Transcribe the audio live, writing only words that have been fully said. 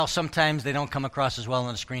Sometimes they don't come across as well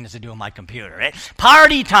on the screen as they do on my computer, right?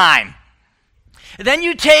 Party time. Then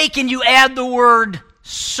you take and you add the word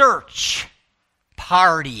search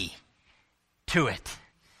party to it.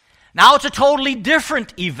 Now it's a totally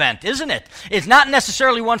different event, isn't it? It's not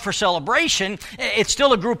necessarily one for celebration. It's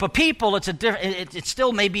still a group of people. It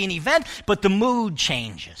still may be an event, but the mood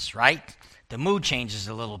changes, right? The mood changes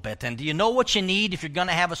a little bit. And do you know what you need if you're going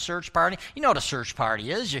to have a search party? You know what a search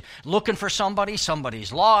party is. You're looking for somebody,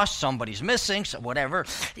 somebody's lost, somebody's missing, so whatever.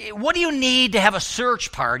 What do you need to have a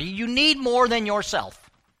search party? You need more than yourself.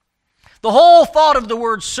 The whole thought of the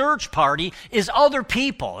word search party is other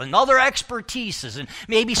people and other expertises, and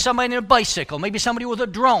maybe somebody in a bicycle, maybe somebody with a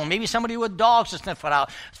drone, maybe somebody with dogs to sniff it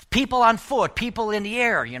out, people on foot, people in the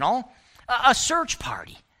air, you know. A search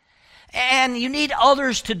party. And you need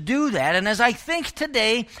others to do that. And as I think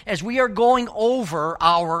today, as we are going over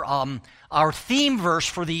our theme verse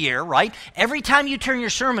for the year, right? Every time you turn your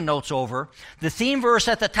sermon notes over, the theme verse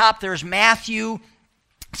at the top, there's Matthew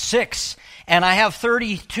 6. And I have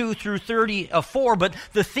 32 through 34, but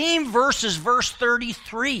the theme verse is verse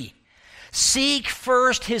 33. Seek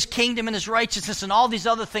first his kingdom and his righteousness, and all these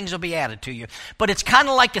other things will be added to you. But it's kind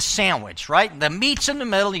of like a sandwich, right? The meat's in the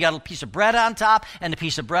middle. You got a piece of bread on top and a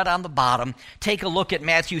piece of bread on the bottom. Take a look at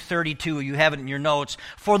Matthew 32. You have it in your notes.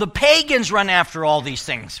 For the pagans run after all these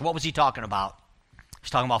things. What was he talking about? He's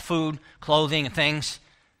talking about food, clothing, and things.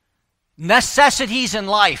 Necessities in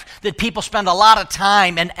life that people spend a lot of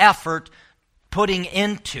time and effort putting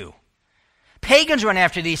into. Pagans run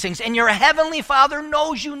after these things, and your heavenly Father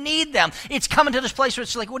knows you need them. It's coming to this place where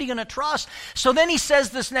it's like, what are you going to trust? So then he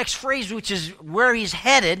says this next phrase, which is where he's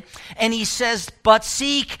headed, and he says, but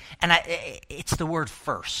seek, and it's the word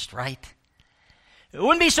first, right? It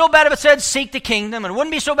wouldn't be so bad if it said seek the kingdom, and it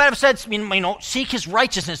wouldn't be so bad if it said, seek his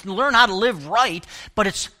righteousness and learn how to live right, but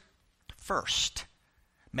it's first.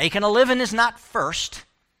 Making a living is not first.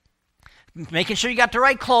 Making sure you got the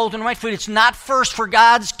right clothes and the right food, it's not first for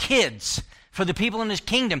God's kids. For the people in his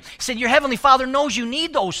kingdom. He said, your heavenly Father knows you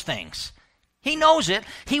need those things. He knows it.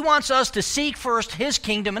 He wants us to seek first his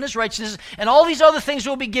kingdom and his righteousness, and all these other things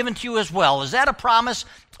will be given to you as well. Is that a promise,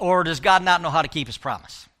 or does God not know how to keep his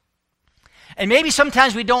promise? And maybe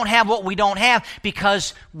sometimes we don't have what we don't have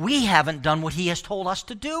because we haven't done what he has told us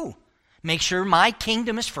to do. Make sure my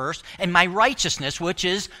kingdom is first, and my righteousness, which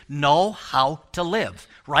is know how to live.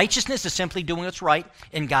 Righteousness is simply doing what's right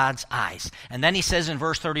in God's eyes. And then he says in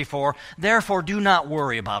verse 34, therefore do not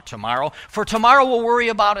worry about tomorrow, for tomorrow will worry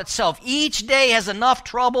about itself. Each day has enough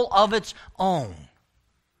trouble of its own.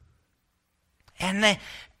 And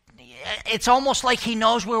it's almost like he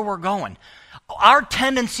knows where we're going. Our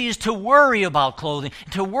tendency is to worry about clothing,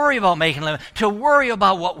 to worry about making a living, to worry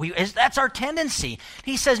about that's our tendency.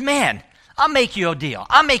 He says, man, I'll make you a deal.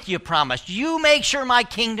 I'll make you a promise. You make sure my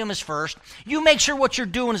kingdom is first. You make sure what you're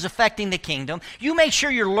doing is affecting the kingdom. You make sure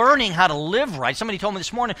you're learning how to live right. Somebody told me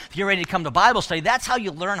this morning, if you're ready to come to Bible study, that's how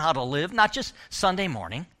you learn how to live, not just Sunday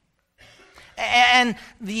morning. And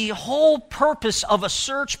the whole purpose of a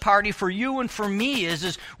search party for you and for me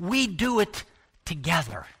is we do it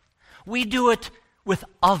together. We do it with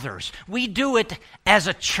others. We do it as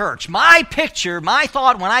a church. My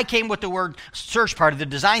thought when I came with the word search party, the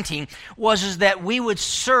design team, was that we would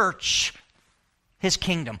search his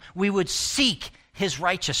kingdom. We would seek his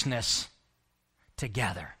righteousness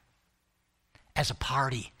together as a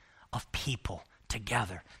party of people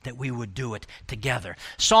together, that we would do it together.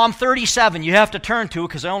 Psalm 37, you have to turn to,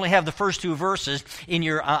 because I only have the first two verses in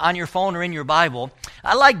your on your phone or in your Bible.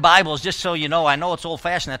 I like Bibles, just so you know. I know it's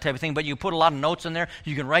old-fashioned, that type of thing, but you put a lot of notes in there.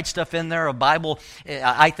 You can write stuff in there. A Bible,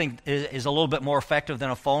 I think, is a little bit more effective than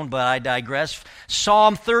a phone, but I digress.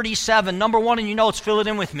 Psalm 37, number one in your notes, fill it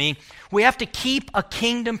in with me. We have to keep a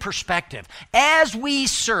kingdom perspective. As we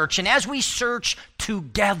search, and as we search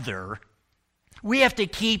together, we have to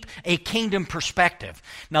keep a kingdom perspective.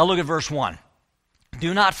 Now look at verse 1.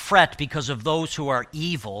 Do not fret because of those who are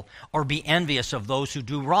evil, or be envious of those who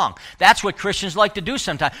do wrong. That's what Christians like to do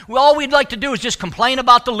sometimes. All we'd like to do is just complain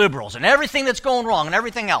about the liberals and everything that's going wrong and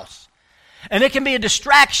everything else. And it can be a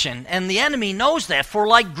distraction, and the enemy knows that. For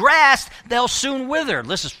like grass, they'll soon wither.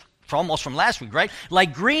 This is almost from last week, right?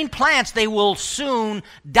 Like green plants, they will soon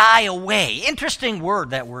die away. Interesting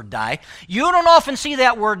word, that word die. You don't often see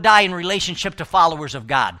that word die in relationship to followers of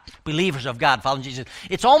God, believers of God, following Jesus.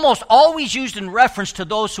 It's almost always used in reference to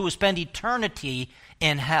those who will spend eternity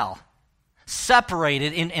in hell.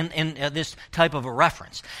 separated in this type of a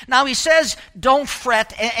reference. Now he says, don't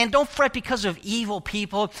fret, and don't fret because of evil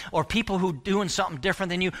people or people who are doing something different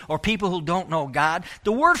than you or people who don't know God.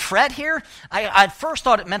 The word fret here, I at first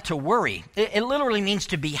thought it meant to worry. It literally means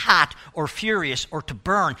to be hot or furious or to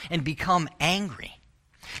burn and become angry.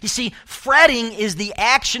 You see, fretting is the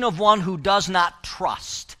action of one who does not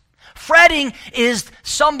trust. Fretting is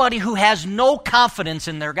somebody who has no confidence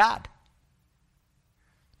in their God.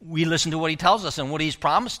 We listen to what he tells us and what he's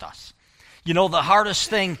promised us. You know, the hardest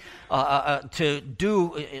thing to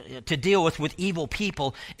deal with evil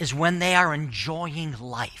people is when they are enjoying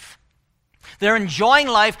life. They're enjoying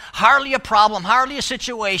life, hardly a problem, hardly a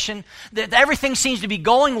situation. Everything seems to be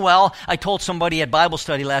going well. I told somebody at Bible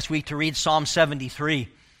study last week to read Psalm 73.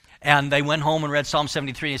 And they went home and read Psalm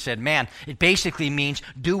 73 and said, man, it basically means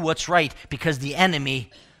do what's right because the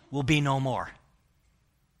enemy will be no more.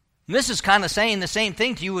 And this is kind of saying the same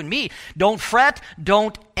thing to you and me. Don't fret,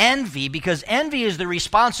 don't envy, because envy is the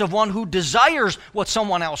response of one who desires what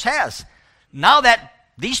someone else has. Now that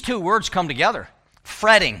these two words come together,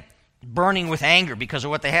 fretting, burning with anger because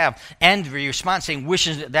of what they have, envy, response saying,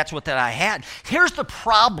 wishes that's what that I had. Here's the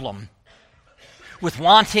problem with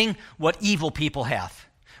wanting what evil people have.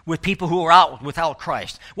 With people who are out without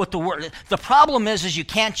Christ. The problem is you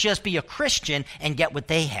can't just be a Christian and get what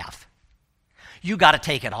they have. You got to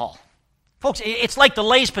take it all. Folks, it's like the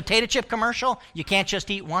Lay's potato chip commercial. You can't just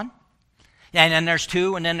eat one. And then there's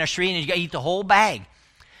two, and then there's three, and you got to eat the whole bag.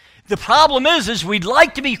 The problem is we'd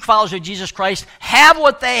like to be followers of Jesus Christ, have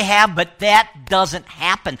what they have, but that doesn't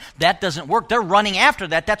happen. That doesn't work. They're running after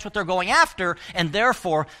that. That's what they're going after, and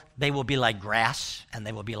therefore they will be like grass, and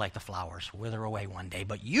they will be like the flowers, wither away one day.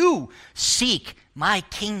 But you seek my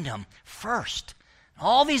kingdom first.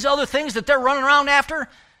 All these other things that they're running around after,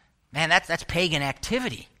 man, that's pagan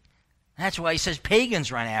activity. That's why he says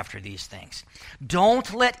pagans run after these things.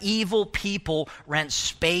 Don't let evil people rent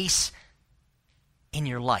space in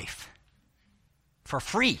your life for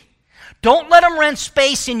free. Don't let them rent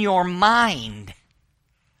space in your mind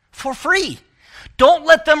for free. Don't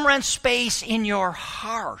let them rent space in your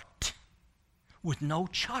heart with no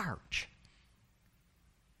charge.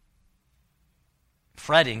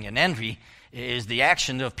 Fretting and envy is the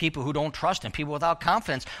action of people who don't trust Him, people without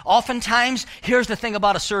confidence. Oftentimes, here's the thing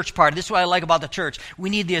about a search party. This is what I like about the church. We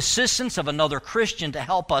need the assistance of another Christian to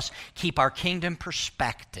help us keep our kingdom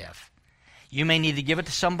perspective. You may need to give it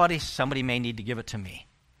to somebody. Somebody may need to give it to me.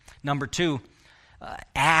 Number two,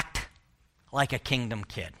 act like a kingdom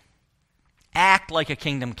kid. Act like a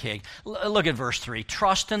kingdom kid. Look at verse 3.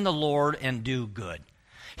 Trust in the Lord and do good.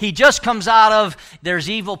 He just comes out of, there's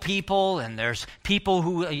evil people and there's people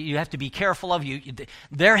who you have to be careful of.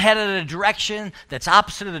 They're headed in a direction that's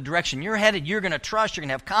opposite of the direction you're headed. You're going to trust. You're going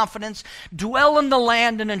to have confidence. Dwell in the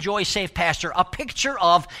land and enjoy safe pasture. A picture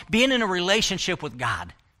of being in a relationship with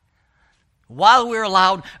God. While we're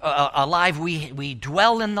alive, we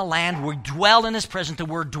dwell in the land. We dwell in His presence. The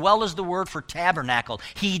word dwell is the word for tabernacle.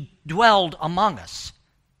 He dwelled among us.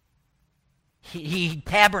 He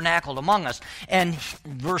tabernacled among us. And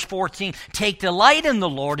verse 14, take delight in the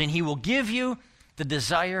Lord, and He will give you the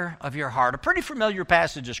desire of your heart. A pretty familiar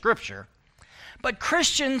passage of Scripture. But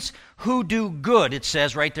Christians who do good, it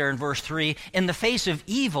says right there in verse 3, in the face of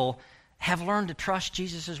evil, have learned to trust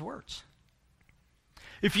Jesus' words.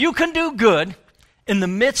 If you can do good in the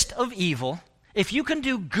midst of evil, if you can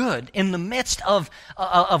do good in the midst of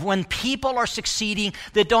when people are succeeding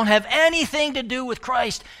that don't have anything to do with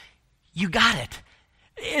Christ, you got it.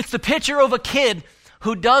 It's the picture of a kid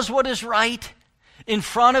who does what is right in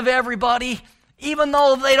front of everybody, even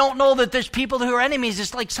though they don't know that there's people who are enemies.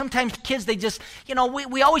 It's like sometimes kids, they just,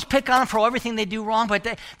 we always pick on them for everything they do wrong,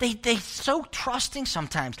 but they're so trusting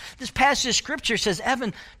sometimes. This passage of Scripture says,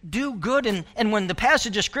 Evan, do good. And when the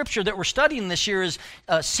passage of Scripture that we're studying this year is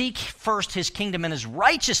seek first His kingdom and His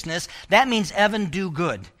righteousness, that means, Evan, do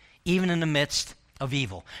good, even in the midst of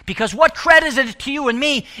evil. Because what credit is it to you and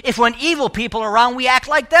me if when evil people are around, we act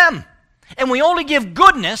like them? And we only give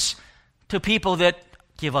goodness to people that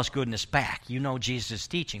give us goodness back. You know Jesus'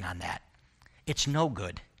 teaching on that. It's no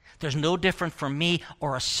good. There's no different from me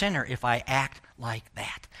or a sinner if I act like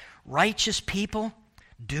that. Righteous people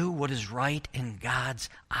do what is right in God's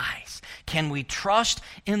eyes. Can we trust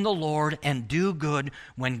in the Lord and do good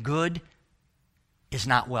when good is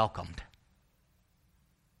not welcomed?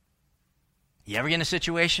 You ever get in a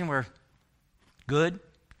situation where good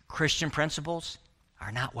Christian principles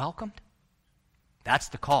are not welcomed? That's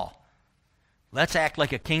the call. Let's act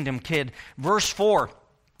like a kingdom kid. Verse 4,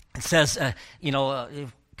 it says,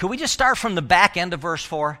 could we just start from the back end of verse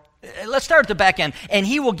 4? Let's start at the back end. And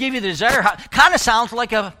he will give you the desire. Kind of sounds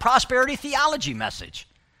like a prosperity theology message.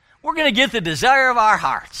 We're going to get the desire of our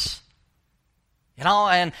hearts. You know,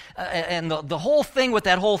 and the whole thing with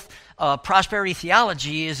that whole prosperity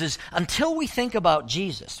theology is until we think about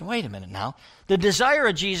Jesus. Wait a minute now. The desire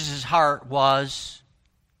of Jesus' heart was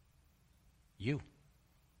you.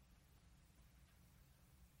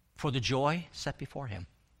 For the joy set before him.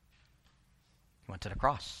 He went to the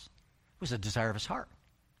cross. It was the desire of his heart.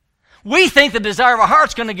 We think the desire of our heart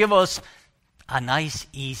is going to give us a nice,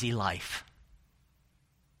 easy life.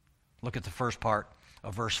 Look at the first part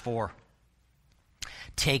of verse 4.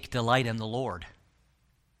 Take delight in the Lord.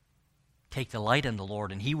 Take delight in the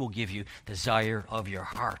Lord, and he will give you desire of your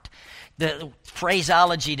heart. The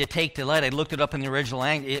phraseology to take delight, I looked it up in the original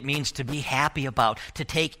language, it means to be happy about, to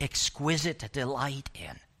take exquisite delight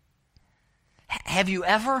in. Have you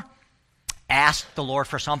ever asked the Lord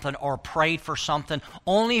for something or prayed for something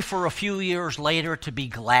only for a few years later to be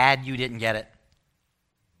glad you didn't get it?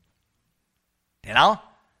 You know?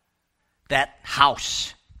 That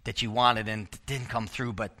house that you wanted and didn't come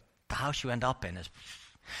through, but the house you end up in is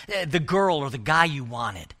the girl or the guy you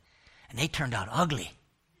wanted, and they turned out ugly.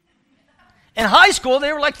 In high school,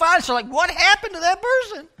 they were like fine, so like, what happened to that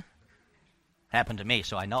person? Happened to me,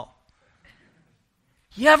 so I know.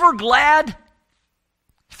 You ever glad?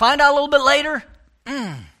 Find out a little bit later?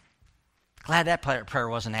 Glad that prayer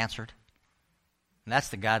wasn't answered. And that's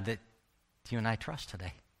the God that you and I trust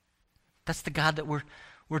today. That's the God that we're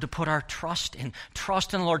to put our trust in.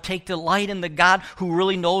 Trust in the Lord. Take delight in the God who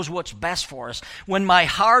really knows what's best for us. When my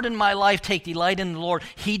heart and my life take delight in the Lord,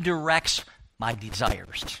 he directs my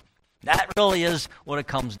desires. That really is what it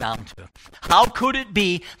comes down to. How could it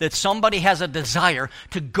be that somebody has a desire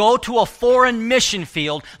to go to a foreign mission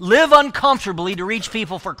field, live uncomfortably to reach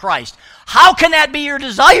people for Christ? How can that be your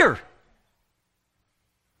desire?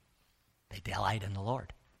 They delight in the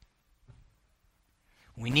Lord.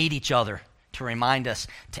 We need each other to remind us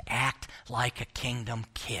to act like a kingdom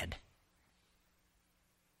kid.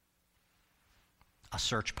 A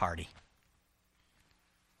search party.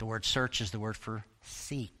 The word search is the word for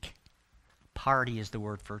seek. Party is the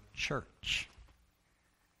word for church.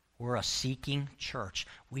 We're a seeking church.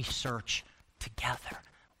 We search together.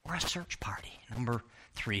 We're a search party. Number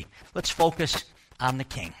 3, let's focus on the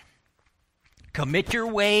King. Commit your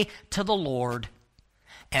way to the Lord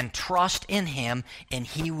and trust in him, and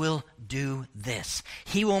he will do this.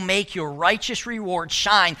 He will make your righteous reward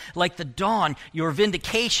shine like the dawn, your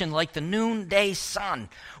vindication like the noonday sun.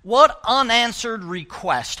 What unanswered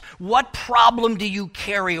request, what problem do you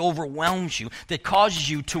carry overwhelms you that causes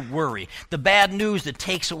you to worry? The bad news that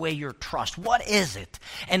takes away your trust. What is it?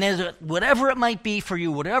 And is it whatever it might be for you,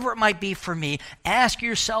 whatever it might be for me, ask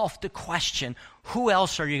yourself the question, who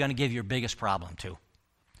else are you going to give your biggest problem to?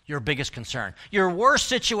 Your biggest concern, your worst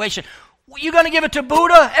situation. You going to give it to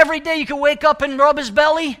Buddha every day you can wake up and rub his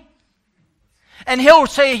belly? And he'll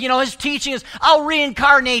say, his teaching is, I'll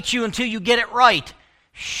reincarnate you until you get it right.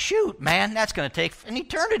 Shoot, man, that's going to take an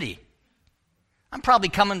eternity. I'm probably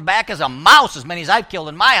coming back as a mouse, as many as I've killed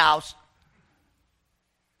in my house.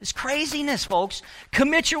 It's craziness, folks.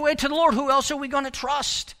 Commit your way to the Lord. Who else are we going to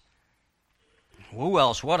trust? Who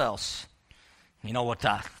else? What else? You know what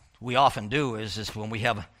we often do is when we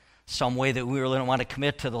have some way that we really don't want to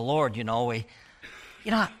commit to the Lord,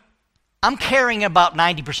 I'm carrying about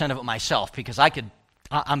 90% of it myself because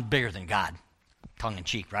I'm bigger than God. Tongue in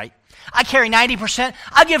cheek, right? I carry 90%.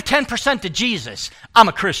 I give 10% to Jesus. I'm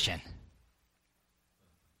a Christian.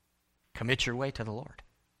 Commit your way to the Lord.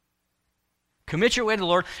 Commit your way to the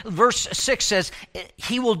Lord. Verse 6 says,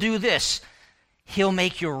 he will do this. He'll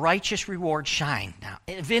make your righteous reward shine. Now,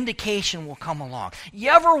 vindication will come along.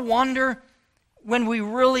 You ever wonder when we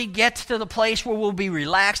really get to the place where we'll be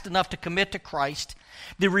relaxed enough to commit to Christ?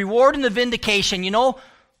 The reward and the vindication,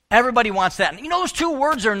 everybody wants that. And those two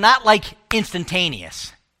words are not like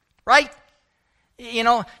instantaneous, right?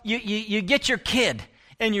 You get your kid,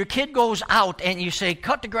 and your kid goes out, and you say,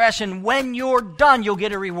 cut the grass, and when you're done, you'll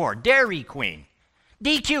get a reward. Dairy Queen.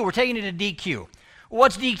 DQ, we're taking it to DQ.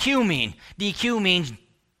 What's DQ mean? DQ means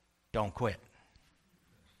don't quit.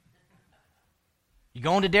 You're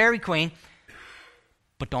going to Dairy Queen,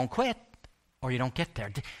 but don't quit, or you don't get there.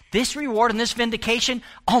 This reward and this vindication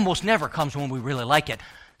almost never comes when we really like it.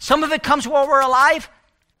 Some of it comes while we're alive.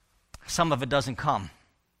 Some of it doesn't come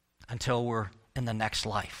until we're in the next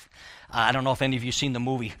life. I don't know if any of you have seen the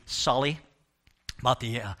movie Sully, about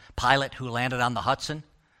the pilot who landed on the Hudson.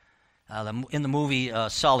 In the movie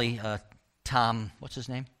Sully, what's his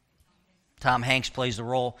name? Tom Hanks plays the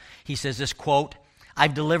role. He says this quote,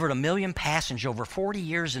 I've delivered 1 million passengers over 40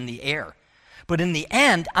 years in the air. But in the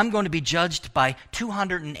end, I'm going to be judged by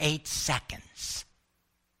 208 seconds.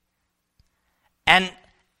 And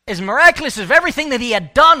as miraculous as everything that he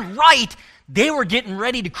had done right, they were getting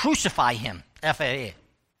ready to crucify him. They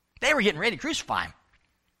were getting ready to crucify him.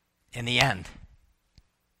 In the end,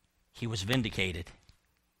 he was vindicated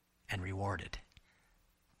and rewarded.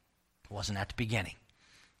 It wasn't at the beginning.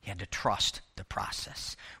 He had to trust the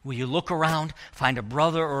process. Will you look around, find a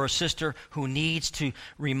brother or a sister who needs to be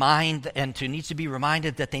reminded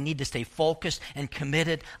that they need to stay focused and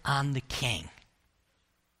committed on the King?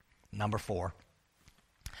 Number 4,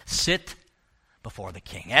 sit before the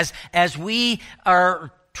King. As we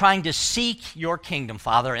are trying to seek your kingdom,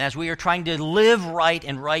 Father, and as we are trying to live right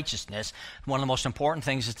in righteousness, one of the most important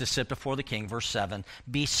things is to sit before the King. Verse 7,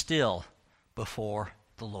 be still before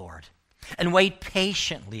the Lord and wait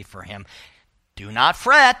patiently for him. Do not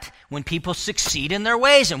fret when people succeed in their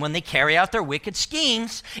ways and when they carry out their wicked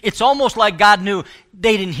schemes. It's almost like God knew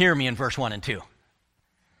they didn't hear me in verse 1 and 2.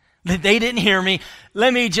 They didn't hear me.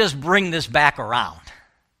 Let me just bring this back around.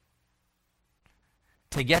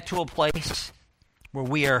 To get to a place where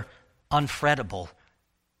we are unfrettable,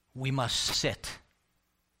 we must sit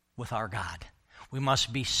with our God. We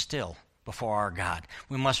must be still before our God.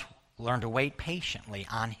 We must learn to wait patiently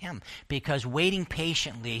on him, because waiting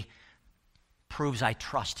patiently proves I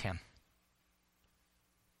trust him.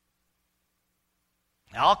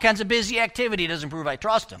 Now, all kinds of busy activity doesn't prove I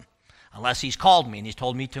trust him, unless he's called me and he's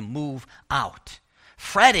told me to move out.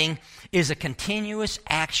 Fretting is a continuous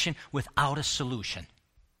action without a solution.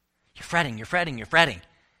 You're fretting, you're fretting, you're fretting.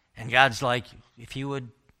 And God's like, if you would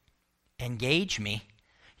engage me,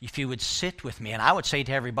 if you would sit with me, and I would say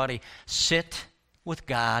to everybody, sit with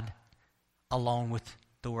God alone with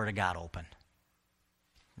the Word of God open.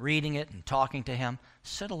 Reading it and talking to him,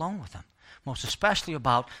 sit alone with him. Most especially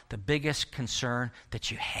about the biggest concern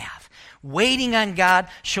that you have. Waiting on God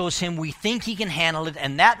shows him we think he can handle it,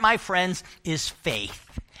 and that, my friends, is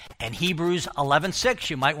faith. And Hebrews 11:6,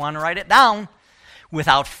 you might want to write it down.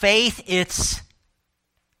 Without faith, it's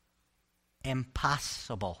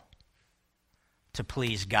impossible to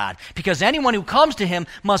please God. Because anyone who comes to him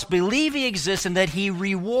must believe he exists and that he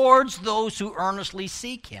rewards those who earnestly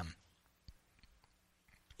seek him.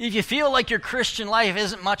 If you feel like your Christian life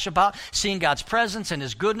isn't much about seeing God's presence and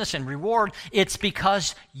his goodness and reward, it's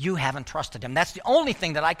because you haven't trusted him. That's the only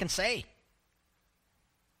thing that I can say.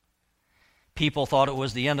 People thought it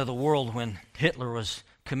was the end of the world when Hitler was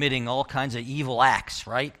committing all kinds of evil acts,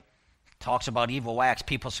 right? Talks about evil acts,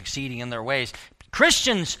 people succeeding in their ways.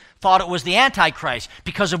 Christians thought it was the Antichrist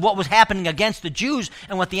because of what was happening against the Jews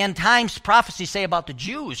and what the end times prophecies say about the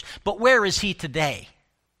Jews. But where is he today?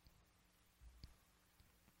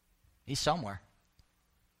 He's somewhere.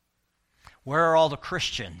 Where are all the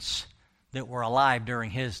Christians that were alive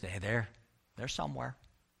during his day? They're somewhere.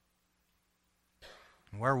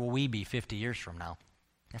 Where will we be 50 years from now?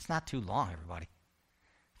 That's not too long, everybody.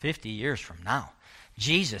 50 years from now.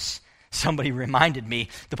 Jesus, somebody reminded me,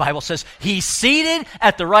 the Bible says, he's seated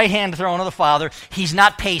at the right-hand throne of the Father. He's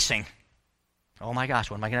not pacing. Oh my gosh,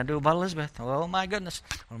 what am I going to do about Elizabeth? Oh my goodness,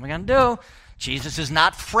 what am I going to do? Jesus is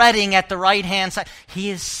not fretting at the right-hand side. He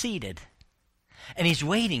is seated. And he's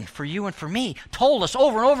waiting for you and for me. Told us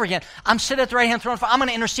over and over again, I'm sitting at the right-hand throne. I'm going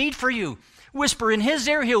to intercede for you. Whisper in his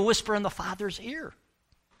ear, he'll whisper in the Father's ear.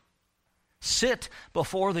 Sit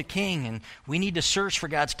before the King, and we need to search for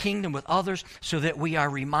God's kingdom with others so that we are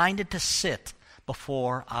reminded to sit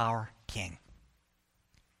before our King.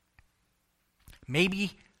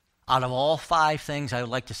 Maybe out of all 5 things I would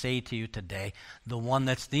like to say to you today, the one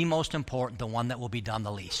that's the most important, the one that will be done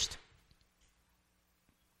the least.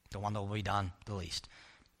 The one that will be done the least.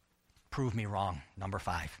 Prove me wrong. Number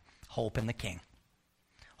 5, hope in the King.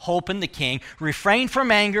 Hope in the King. Refrain from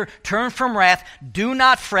anger. Turn from wrath. Do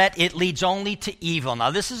not fret. It leads only to evil. Now,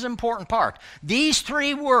 this is an important part. These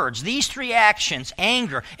 3 words, these 3 actions,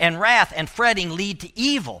 anger and wrath and fretting, lead to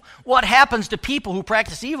evil. What happens to people who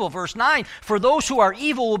practice evil? Verse 9, for those who are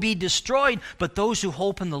evil will be destroyed, but those who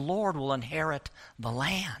hope in the Lord will inherit the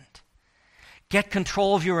land. Get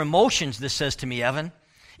control of your emotions, this says to me, Evan.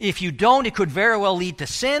 If you don't, it could very well lead to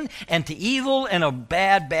sin and to evil and a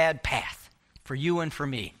bad, bad path. For you and for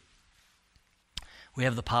me. We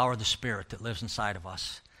have the power of the Spirit that lives inside of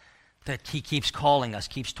us, that he keeps calling us,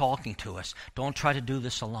 keeps talking to us. Don't try to do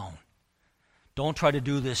this alone. Don't try to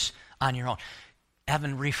do this on your own.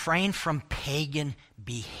 Evan, refrain from pagan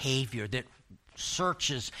behavior that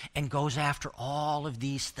searches and goes after all of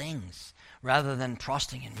these things rather than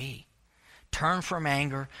trusting in me. Turn from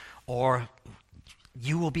anger, or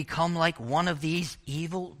you will become like one of these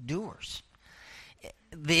evil doers.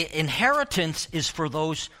 the inheritance is for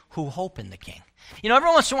those who hope in the King. You know, every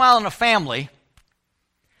once in a while in a family,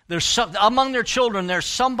 among their children, there's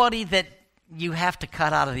somebody that you have to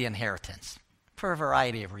cut out of the inheritance for a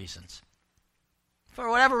variety of reasons. For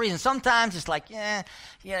whatever reason, sometimes it's like, they're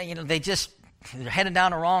headed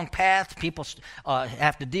down the wrong path. People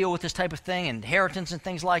have to deal with this type of thing, inheritance and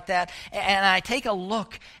things like that. And I take a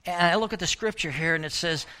look, and I look at the scripture here, and it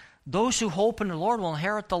says, those who hope in the Lord will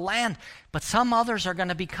inherit the land, but some others are going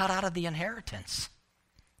to be cut out of the inheritance.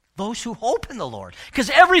 Those who hope in the Lord.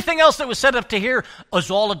 Because everything else that was set up to here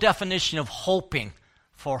is all a definition of hoping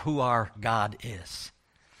for who our God is.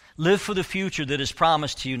 Live for the future that is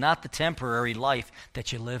promised to you, not the temporary life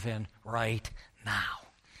that you live in right now.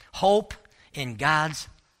 Hope in God's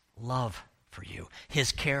love for you,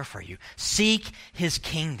 His care for you. Seek His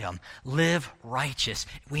kingdom. Live righteous.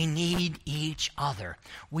 We need each other.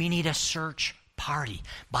 We need a search party.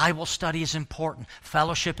 Bible study is important.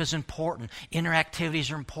 Fellowship is important.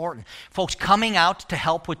 Interactivities are important. Folks, coming out to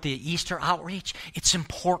help with the Easter outreach, it's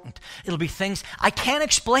important. It'll be things, I can't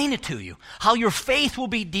explain it to you, how your faith will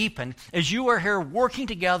be deepened as you are here working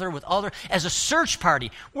together with others as a search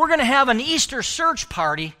party. We're going to have an Easter search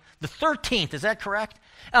party the 13th, is that correct?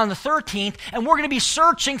 On the 13th, and we're going to be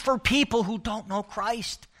searching for people who don't know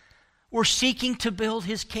Christ. We're seeking to build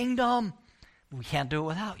His kingdom. We can't do it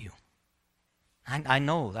without you. I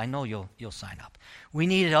know you'll sign up. We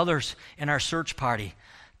need others in our search party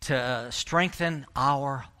to strengthen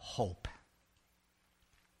our hope.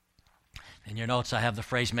 In your notes, I have the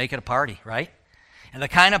phrase, make it a party, right? And the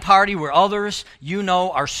kind of party where others you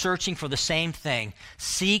know are searching for the same thing.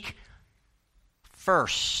 Seek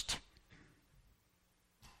first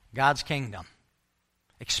God's kingdom,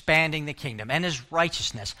 expanding the kingdom, and His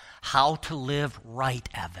righteousness, how to live right,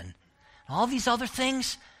 Evan. All these other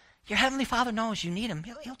things, your Heavenly Father knows you need them.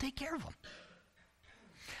 He'll take care of them.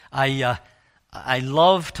 I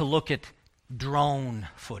love to look at drone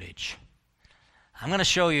footage. I'm going to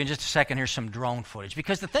show you in just a second here some drone footage,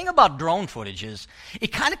 because the thing about drone footage is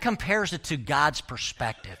it kind of compares it to God's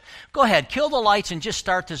perspective. Go ahead, kill the lights and just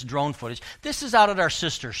start this drone footage. This is out at our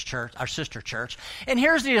sister church, and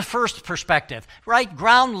here's the first perspective, right?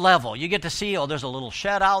 Ground level. You get to see, there's a little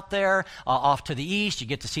shed out there off to the east. You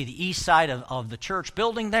get to see the east side of the church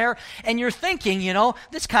building there, and you're thinking,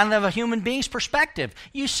 this kind of a human being's perspective.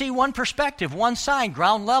 You see one perspective, one side,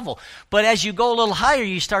 ground level. But as you go a little higher,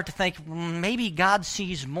 you start to think, maybe God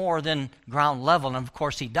sees more than ground level, and of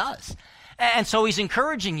course He does. And so He's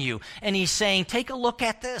encouraging you, and He's saying, take a look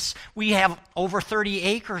at this. We have over 30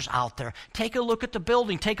 acres out there. Take a look at the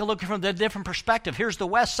building. Take a look from the different perspective. Here's the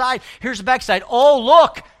west side. Here's the back side. Oh,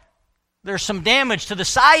 look, there's some damage to the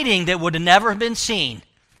siding that would have never been seen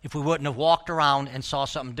if we wouldn't have walked around and saw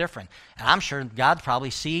something different. And I'm sure God probably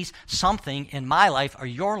sees something in my life or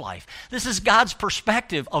your life. This is God's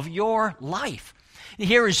perspective of your life.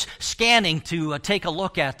 Here is scanning to take a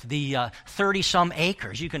look at the 30-some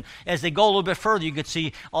acres. You can, as they go a little bit further, you can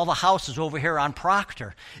see all the houses over here on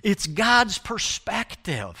Proctor. It's God's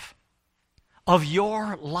perspective of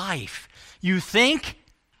your life. You think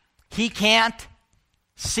He can't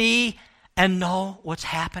see and know what's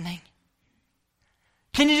happening?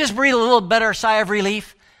 Can you just breathe a little better sigh of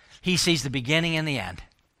relief? He sees the beginning and the end.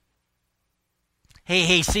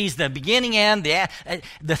 He sees the beginning and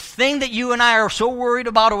the thing that you and I are so worried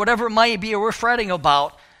about, or whatever it might be, or we're fretting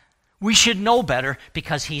about. We should know better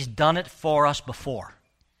because He's done it for us before.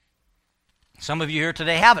 Some of you here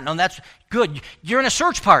today haven't known. That's good. You're in a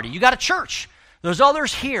search party. You got a church. There's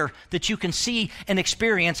others here that you can see and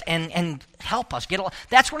experience and help us get.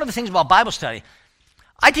 That's one of the things about Bible study.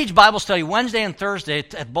 I teach Bible study Wednesday and Thursday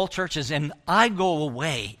at both churches, and I go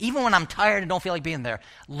away, even when I'm tired and don't feel like being there,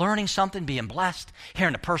 learning something, being blessed,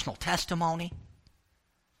 hearing a personal testimony.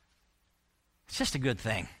 It's just a good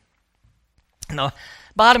thing. In the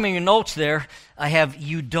bottom of your notes there, I have,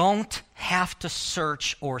 you don't have to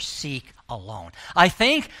search or seek alone. I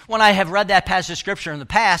think when I have read that passage of Scripture in the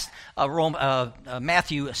past,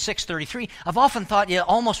 Matthew 6:33, I've often thought it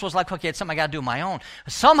almost was like, okay, it's something I got to do on my own.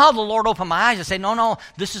 Somehow the Lord opened my eyes and said, no,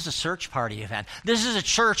 this is a search party event. This is a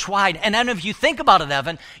church-wide. And then if you think about it,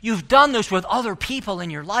 Evan, you've done this with other people in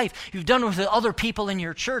your life. You've done it with other people in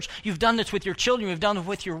your church. You've done this with your children. You've done it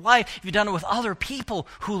with your wife. You've done it with other people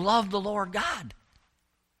who love the Lord God.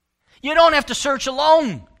 You don't have to search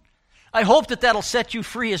alone. I hope that'll set you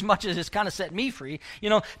free as much as it's kind of set me free.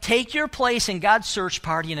 Take your place in God's search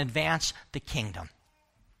party and advance the kingdom.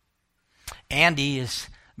 Andy has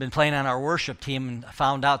been playing on our worship team and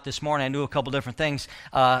found out this morning, I knew a couple different things.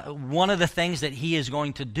 One of the things that he is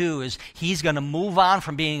going to do is he's going to move on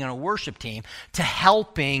from being on a worship team to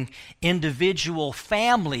helping individual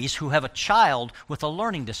families who have a child with a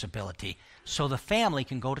learning disability so the family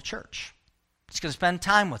can go to church. He's going to spend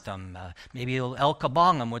time with them. Maybe he'll El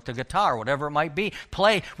Kabong them with the guitar, whatever it might be.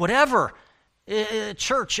 Play, whatever.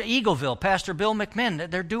 Church, Eagleville, Pastor Bill McMinn,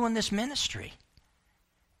 they're doing this ministry.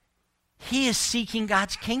 He is seeking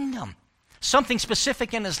God's kingdom. Something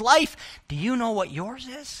specific in his life. Do you know what yours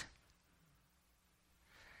is?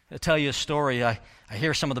 I'll tell you a story. I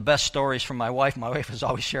hear some of the best stories from my wife. My wife is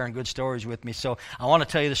always sharing good stories with me. So I want to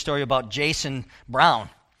tell you the story about Jason Brown.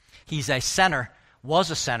 He's a center, for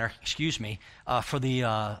the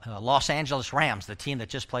Los Angeles Rams, the team that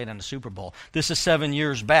just played in the Super Bowl. This is 7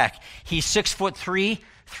 years back. He's 6'3",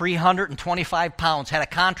 325 pounds, had a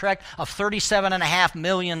contract of $37.5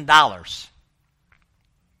 million.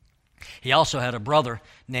 He also had a brother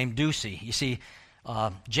named Ducey. You see,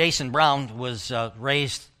 Jason Brown was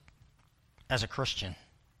raised as a Christian.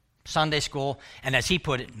 Sunday school, and as he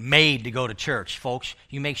put it, made to go to church. Folks,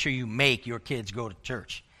 you make sure you make your kids go to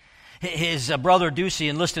church. His brother Ducey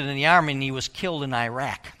enlisted in the Army, and he was killed in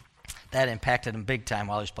Iraq. That impacted him big time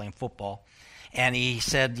while he was playing football. And he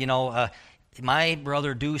said, my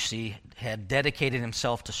brother Ducey had dedicated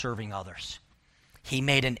himself to serving others. He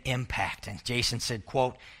made an impact. And Jason said,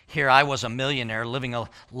 quote, here I was a millionaire living a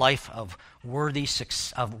life of worldly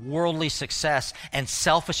success and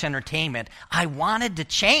selfish entertainment. I wanted to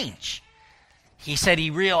change. He said he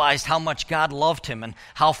realized how much God loved him and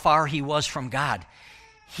how far he was from God.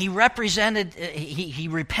 He repented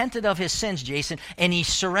of his sins, Jason, and he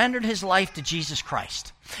surrendered his life to Jesus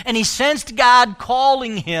Christ. And he sensed God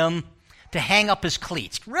calling him to hang up his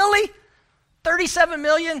cleats. Really? 37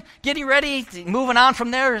 million, getting ready, moving on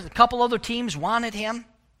from there. A couple other teams wanted him.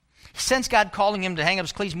 He sensed God calling him to hang up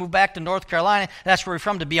his cleats, move back to North Carolina. That's where he's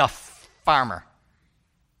from, to be a farmer.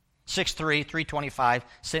 6'3", 325,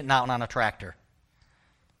 sitting out on a tractor.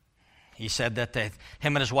 He said that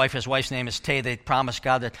him and his wife's name is Tay, they promised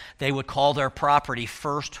God that they would call their property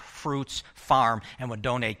First Fruits Farm and would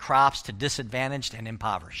donate crops to disadvantaged and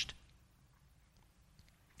impoverished.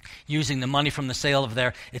 Using the money from the sale of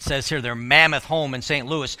it says here, their mammoth home in St.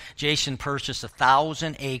 Louis, Jason purchased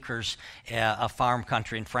 1,000 acres of farm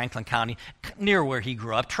country in Franklin County, near where he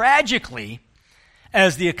grew up. Tragically,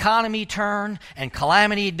 as the economy turned and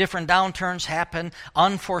different downturns happened,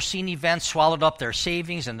 unforeseen events swallowed up their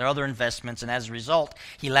savings and their other investments, and as a result,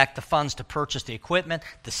 he lacked the funds to purchase the equipment,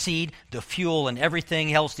 the seed, the fuel, and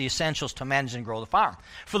everything else, the essentials to manage and grow the farm.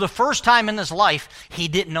 For the first time in his life, he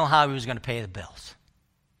didn't know how he was going to pay the bills.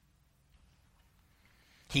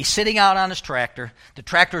 He's sitting out on his tractor. The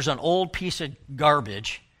tractor's an old piece of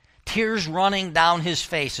garbage. Tears running down his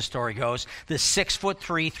face, the story goes. This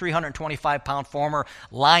 6'3", 325-pound former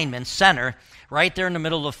lineman, center, right there in the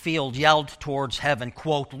middle of the field, yelled towards heaven,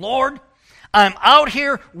 quote, Lord, I'm out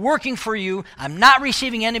here working for you. I'm not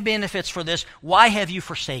receiving any benefits for this. Why have you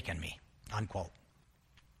forsaken me? Unquote.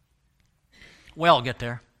 Well, I'll get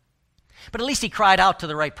there. But at least he cried out to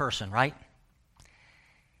the right person, right?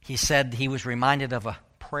 He said he was reminded of a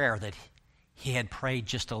prayer that he had prayed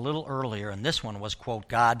just a little earlier, and this one was, quote,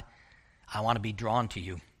 God, I want to be drawn to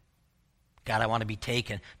you. God, I want to be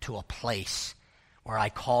taken to a place where I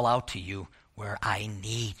call out to you, where I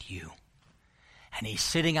need you. And he's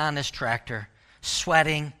sitting on this tractor,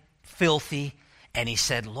 sweating, filthy, and he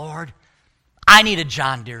said, Lord, I need a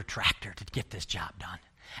John Deere tractor to get this job done.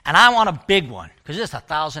 And I want a big one, because it's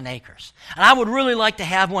 1,000 acres. And I would really like to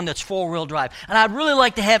have one that's four-wheel drive. And I'd really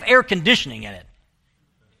like to have air conditioning in it.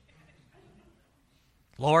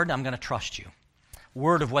 Lord, I'm going to trust you.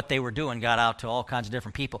 Word of what they were doing got out to all kinds of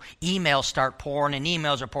different people. Emails start pouring, and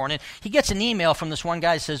emails are pouring in. He gets an email from this one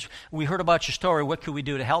guy that says, we heard about your story. What could we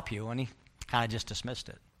do to help you? And he kind of just dismissed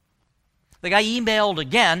it. The guy emailed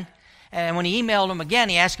again, and when he emailed him again,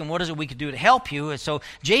 he asked him, what is it we could do to help you? And so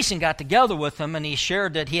Jason got together with him, and he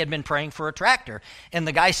shared that he had been praying for a tractor. And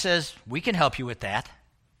the guy says, we can help you with that.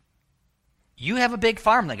 You have a big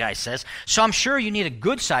farm, the guy says, so I'm sure you need a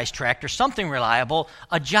good-sized tractor, something reliable,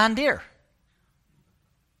 a John Deere.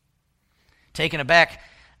 Taken aback,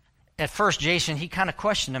 at first, Jason, he kind of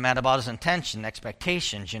questioned him about his intention,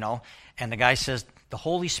 expectations, and the guy says, the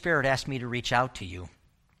Holy Spirit asked me to reach out to you.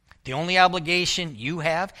 The only obligation you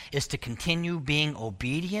have is to continue being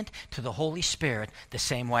obedient to the Holy Spirit the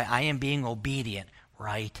same way I am being obedient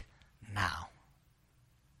right now.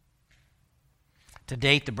 To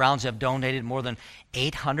date, the Browns have donated more than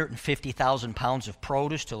 850,000 pounds of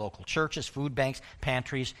produce to local churches, food banks,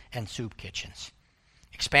 pantries, and soup kitchens.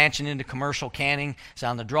 Expansion into commercial canning is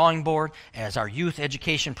on the drawing board, as our youth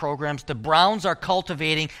education programs. The Browns are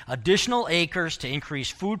cultivating additional acres to increase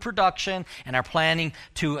food production and are planning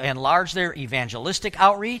to enlarge their evangelistic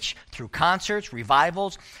outreach through concerts,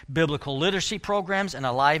 revivals, biblical literacy programs, and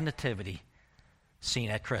a live nativity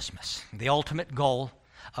scene at Christmas. The ultimate goal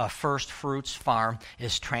of First Fruits Farm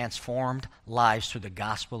is transformed lives through the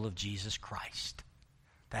gospel of Jesus Christ.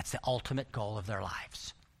 That's the ultimate goal of their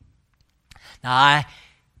lives. Now, I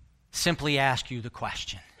simply ask you the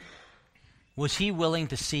question, was he willing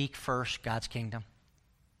to seek first God's kingdom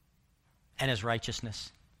and his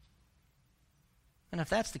righteousness? And if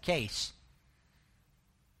that's the case,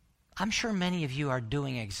 I'm sure many of you are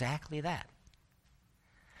doing exactly that.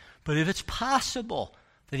 But if it's possible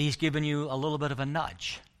that he's given you a little bit of a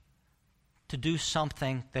nudge to do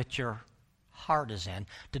something that your heart is in,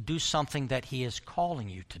 to do something that he is calling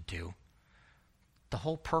you to do, the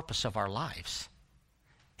whole purpose of our lives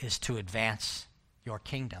is to advance your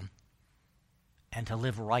kingdom and to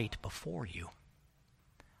live right before you.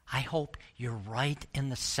 I hope you're right in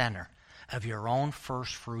the center of your own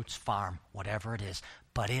First Fruits Farm, whatever it is.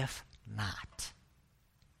 But if not,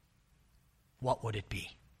 what would it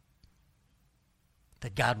be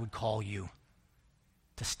that God would call you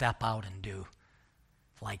to step out and do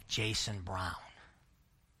like Jason Brown?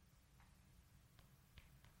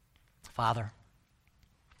 Father,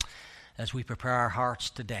 as we prepare our hearts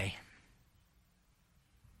today,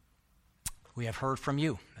 we have heard from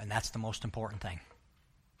you, and that's the most important thing.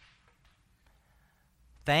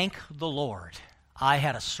 Thank the Lord, I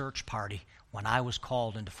had a search party when I was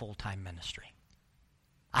called into full-time ministry.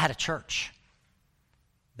 I had a church.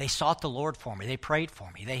 They sought the Lord for me. They prayed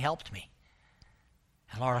for me. They helped me.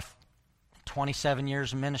 And Lord, 27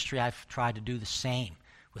 years of ministry, I've tried to do the same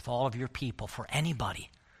with all of your people for anybody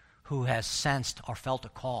who has sensed or felt a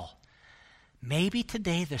call. Maybe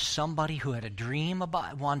today there's somebody who had a dream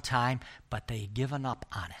about one time, but they've given up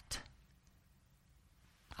on it.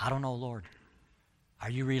 I don't know, Lord. Are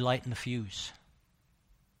you relighting the fuse?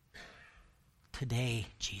 Today,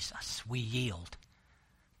 Jesus, we yield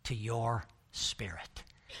to your Spirit.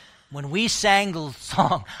 When we sang the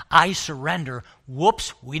song, I Surrender,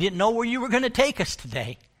 whoops, we didn't know where you were going to take us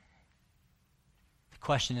today. The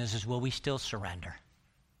question is will we still surrender?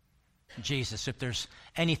 Jesus, if there's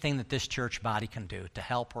anything that this church body can do to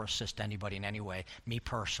help or assist anybody in any way, me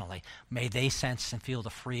personally, may they sense and feel the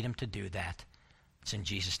freedom to do that. It's in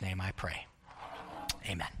Jesus' name I pray.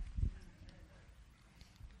 Amen.